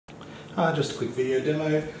Just a quick video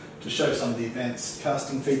demo to show some of the advanced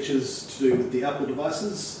casting features to do with the Apple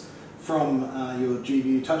devices. From your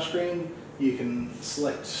G-View Touch-Screen, you can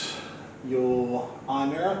select your eye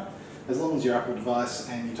mirror. As long as your Apple device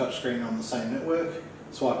and your touchscreen are on the same network,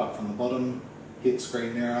 swipe up from the bottom, hit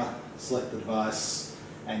screen mirror, select the device,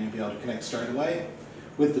 and you'll be able to connect straight away.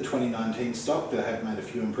 With the 2019 stock, they have made a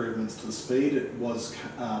few improvements to the speed. It was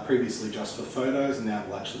previously just for photos, and now it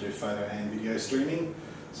will actually do photo and video streaming.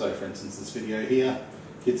 So for instance, this video here,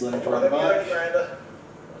 kids learning to ride a bike,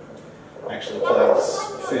 actually plays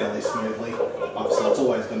fairly smoothly. Obviously it's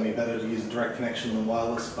always going to be better to use a direct connection than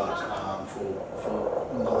wireless, but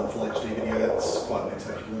for Millin Full HD video it's quite an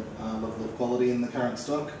acceptable level of quality in the current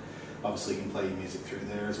stock. Obviously you can play your music through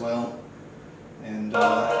there as well, and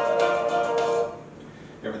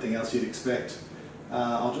everything else you'd expect.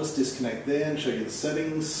 I'll just disconnect there and show you the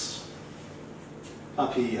settings.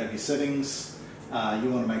 Up here you have your settings. You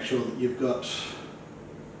want to make sure that you've got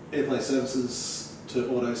AirPlay services to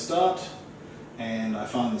auto start, and I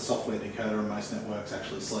find the software decoder on most networks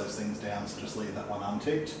actually slows things down, so just leave that one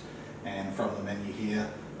unticked. And from the menu here,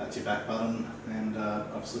 that's your back button, and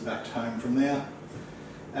obviously back to home from there.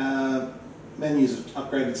 Menus are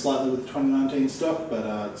upgraded slightly with the 2019 stock,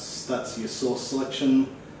 but that's your source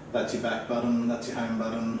selection, that's your back button, that's your home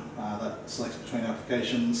button, that selects between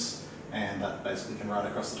applications, and that basically can ride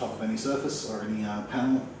across the top of any surface, or any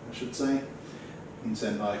panel I should say. You can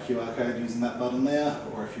send by QR code using that button there,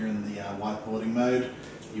 or if you're in the whiteboarding mode,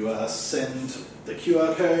 you send the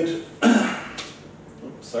QR code,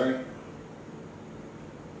 oops, sorry,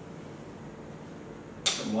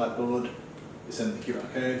 from whiteboard, you send the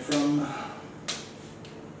QR code from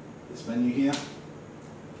this menu here,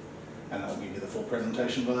 and that will give you the full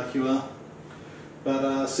presentation via QR.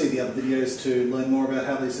 But see the other videos to learn more about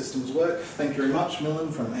how these systems work. Thank you very much,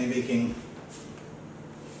 Millin from AV King.